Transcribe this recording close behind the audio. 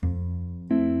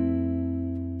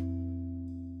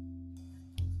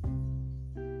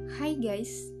Hai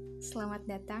guys, selamat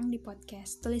datang di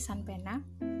podcast Tulisan Pena.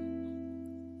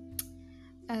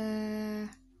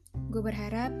 Gue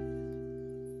berharap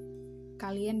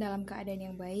kalian dalam keadaan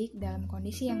yang baik, dalam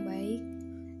kondisi yang baik,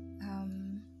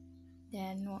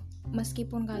 dan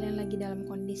meskipun kalian lagi dalam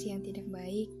kondisi yang tidak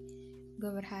baik,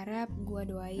 gue berharap, gue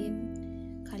doain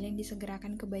kalian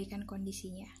disegerakan kebaikan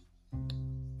kondisinya.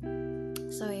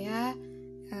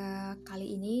 Kali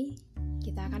ini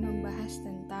kita akan membahas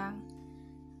tentang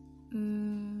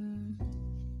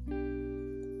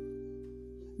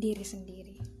diri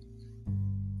sendiri.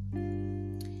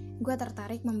 Gue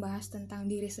tertarik membahas tentang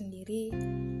diri sendiri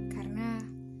karena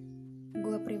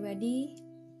gue pribadi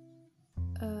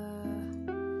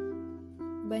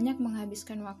banyak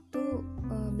menghabiskan waktu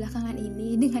belakangan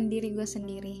ini dengan diri gue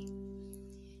sendiri.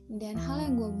 Dan hal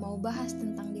yang gue mau bahas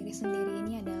tentang diri sendiri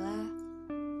ini adalah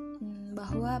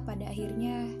bahwa pada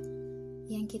akhirnya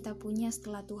yang kita punya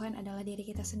setelah Tuhan adalah diri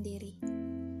kita sendiri.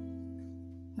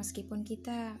 Meskipun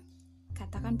kita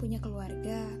katakan punya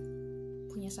keluarga,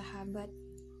 punya sahabat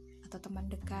atau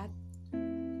teman dekat,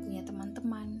 punya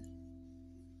teman-teman,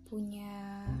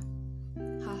 punya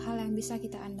hal-hal yang bisa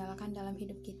kita andalkan dalam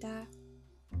hidup kita,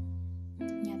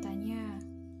 nyatanya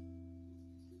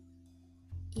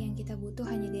yang kita butuh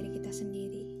hanya diri kita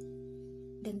sendiri.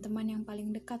 Dan teman yang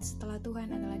paling dekat setelah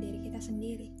Tuhan adalah diri kita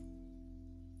sendiri.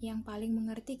 Yang paling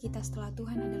mengerti kita setelah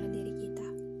Tuhan adalah diri kita.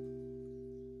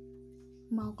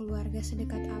 Mau keluarga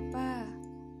sedekat apa,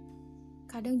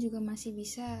 kadang juga masih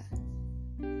bisa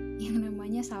yang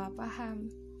namanya salah paham,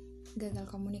 gagal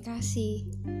komunikasi,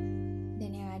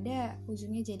 dan yang ada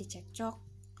ujungnya jadi cekcok,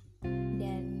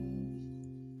 dan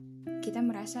kita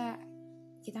merasa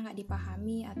kita gak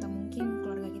dipahami, atau mungkin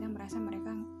keluarga kita merasa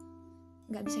mereka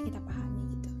gak bisa kita pahami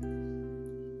gitu.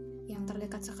 Yang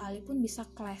terdekat sekalipun bisa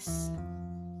clash,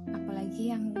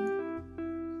 apalagi yang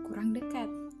kurang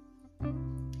dekat.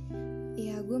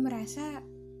 Ya, gue merasa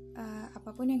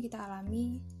apapun yang kita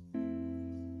alami,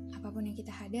 apapun yang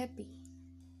kita hadapi,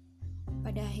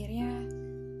 pada akhirnya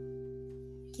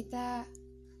kita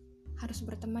harus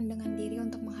berteman dengan diri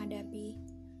untuk menghadapi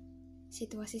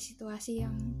situasi-situasi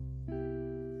yang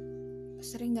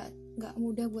sering gak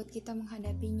mudah buat kita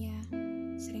menghadapinya,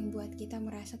 sering buat kita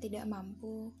merasa tidak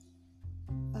mampu,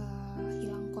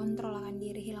 hilang kontrol akan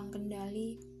diri, hilang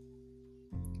kendali,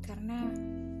 karena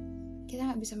kita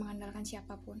gak bisa mengandalkan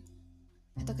siapapun.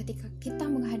 Atau ketika kita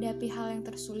menghadapi hal yang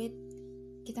tersulit,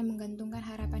 kita menggantungkan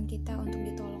harapan kita untuk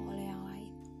ditolong oleh yang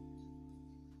lain.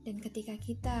 Dan ketika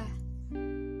kita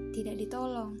tidak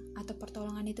ditolong, atau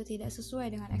pertolongan itu tidak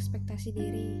sesuai dengan ekspektasi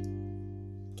diri,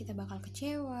 kita bakal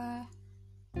kecewa,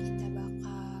 kita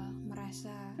bakal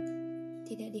merasa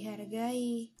tidak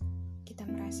dihargai, kita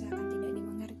merasa akan tidak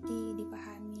dimengerti,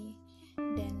 dipahami,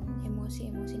 dan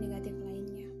emosi-emosi negatif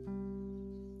lainnya.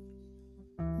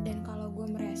 Dan kalau gue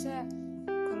merasa,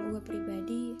 kalau gue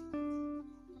pribadi,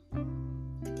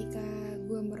 ketika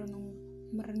gue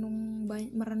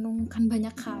merenungkan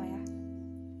banyak hal ya,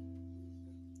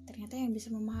 ternyata yang bisa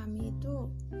memahami itu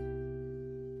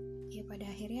ya pada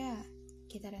akhirnya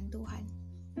kita dan Tuhan.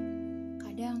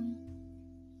 Kadang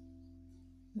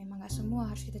memang gak semua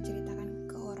harus kita ceritakan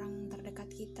ke orang terdekat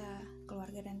kita,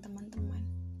 keluarga dan teman-teman,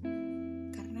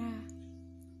 karena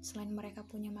selain mereka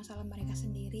punya masalah mereka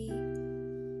sendiri,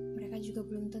 mereka juga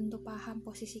belum tentu paham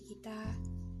posisi kita,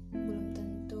 belum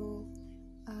tentu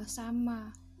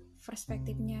sama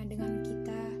perspektifnya dengan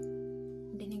kita,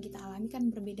 dan yang kita alami kan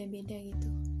berbeda-beda gitu.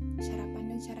 Cara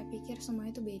pandang, cara pikir,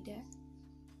 semua itu beda.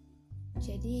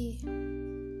 Jadi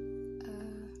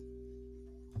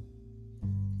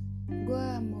gue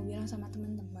mau bilang sama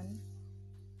teman-teman,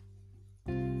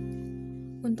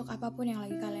 untuk apapun yang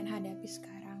lagi kalian hadapi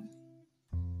sekarang,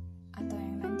 atau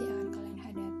yang nanti akan kalian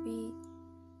hadapi,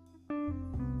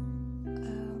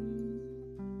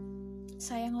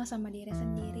 sayanglah sama diri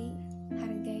sendiri,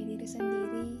 hargai diri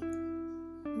sendiri,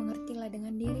 mengertilah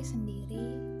dengan diri sendiri,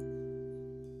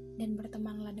 dan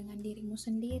bertemanlah dengan dirimu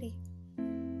sendiri.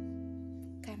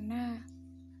 Karena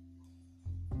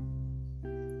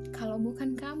kalau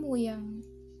bukan kamu yang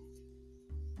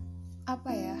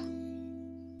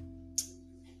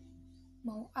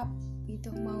mau up gitu,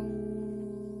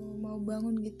 mau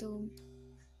bangun gitu,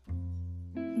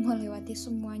 melewati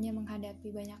semuanya,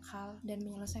 menghadapi banyak hal dan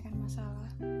menyelesaikan masalah,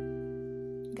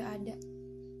 gak ada.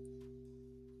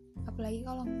 Apalagi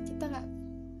kalau kita gak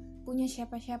punya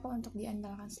siapa-siapa untuk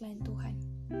diandalkan selain Tuhan.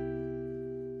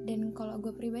 Dan kalau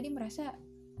gue pribadi merasa,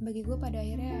 bagi gue pada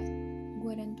akhirnya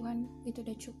gue dan Tuhan itu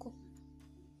udah cukup.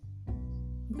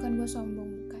 Bukan gue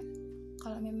sombong, bukan.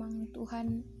 Kalau memang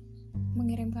Tuhan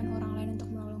mengirimkan orang lain untuk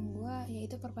menolong gue, ya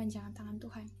itu perpanjangan tangan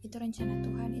Tuhan, itu rencana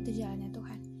Tuhan, itu jalannya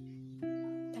Tuhan.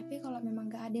 kalau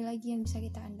memang gak ada lagi yang bisa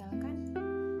kita andalkan,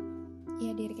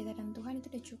 ya diri kita dan Tuhan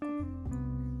itu udah cukup.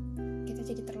 Kita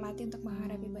jadi terlatih untuk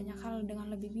menghadapi banyak hal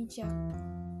dengan lebih bijak,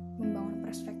 membangun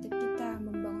perspektif kita,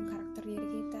 membangun karakter diri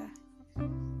kita.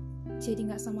 Jadi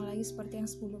gak sama lagi seperti yang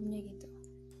sebelumnya gitu.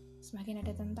 Semakin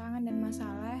ada tantangan dan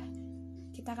masalah,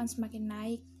 kita akan semakin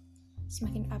naik,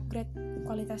 semakin upgrade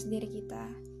kualitas diri kita,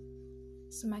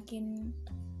 semakin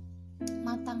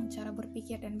matang cara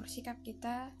berpikir dan bersikap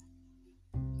kita,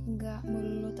 nggak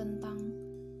melulu tentang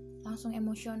langsung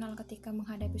emosional ketika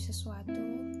menghadapi sesuatu,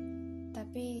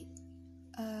 tapi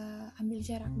ambil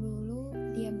jarak dulu,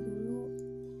 diam dulu,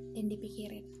 dan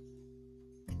dipikirin.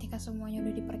 Ketika semuanya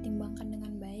udah dipertimbangkan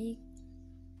dengan baik,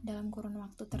 dalam kurun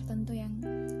waktu tertentu yang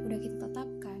udah kita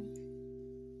tetapkan,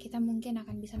 kita mungkin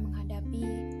akan bisa menghadapi,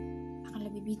 akan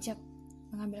lebih bijak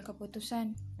mengambil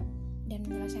keputusan dan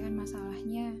menyelesaikan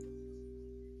masalahnya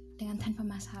dengan tanpa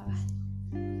masalah.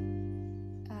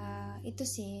 Itu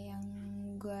sih yang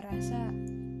gue rasa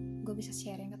gue bisa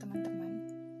sharing ke teman-teman.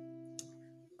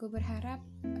 Gue berharap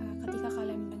ketika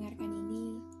kalian mendengarkan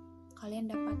ini, kalian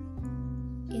dapat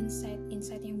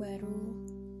insight yang baru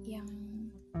yang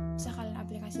bisa kalian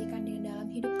aplikasikan di dalam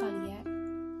hidup kalian,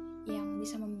 yang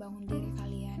bisa membangun diri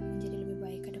kalian menjadi lebih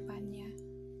baik ke depannya,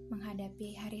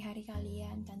 menghadapi hari-hari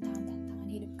kalian, tantangan-tantangan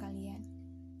hidup kalian.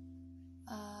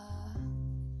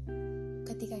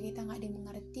 Ketika kita gak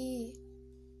dimengerti,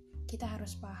 kita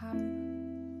harus paham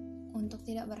untuk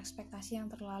tidak berekspektasi yang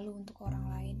terlalu untuk orang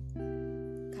lain.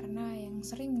 Karena yang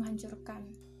sering menghancurkan,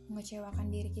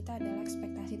 mengecewakan diri kita adalah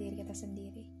ekspektasi diri kita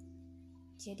sendiri.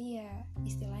 Jadi ya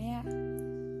istilahnya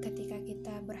ketika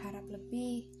kita berharap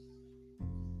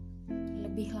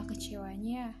lebihlah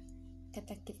kecewanya.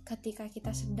 Ketika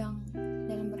kita sedang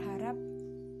dalam berharap,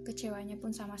 kecewanya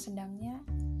pun sama sedangnya.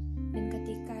 Dan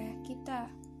ketika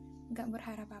kita gak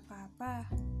berharap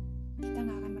apa-apa, kita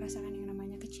gak akan merasakan yang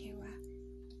namanya kecewa.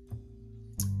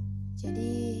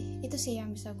 Jadi itu sih yang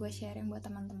bisa gue sharing buat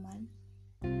teman-teman.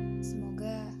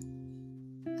 Semoga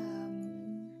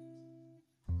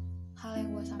hal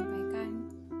yang gue sampaikan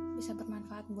bisa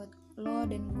bermanfaat buat lo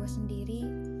dan gue sendiri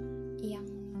yang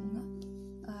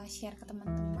share ke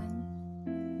teman-teman.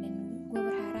 Dan gue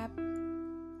berharap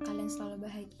kalian selalu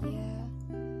bahagia,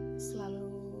 selalu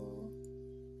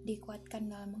dikuatkan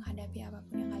dalam menghadapi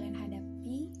apapun yang kalian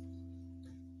hadapi,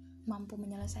 mampu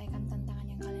menyelesaikan tantangan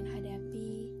yang kalian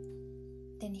hadapi,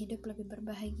 dan hidup lebih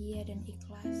berbahagia dan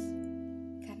ikhlas.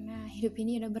 Karena hidup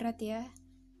ini udah berat ya.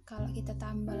 Kalau kita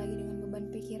tambah lagi dengan beban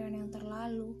pikiran yang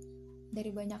terlalu dari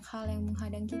banyak hal yang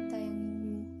menghadang kita, yang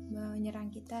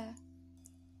menyerang kita,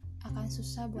 akan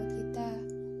susah buat kita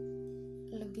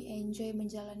lebih enjoy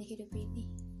menjalani hidup ini.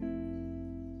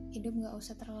 Hidup gak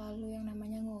usah terlalu yang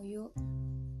namanya ngoyo.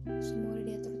 Semua udah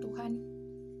diatur Tuhan.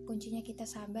 Kuncinya kita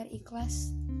sabar,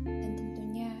 ikhlas, dan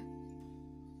tentunya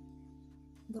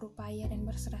berupaya dan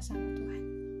berserah sama Tuhan.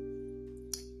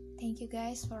 Thank you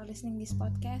guys for listening this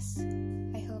podcast.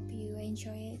 I hope you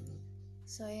enjoy it.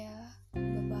 So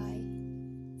bye-bye.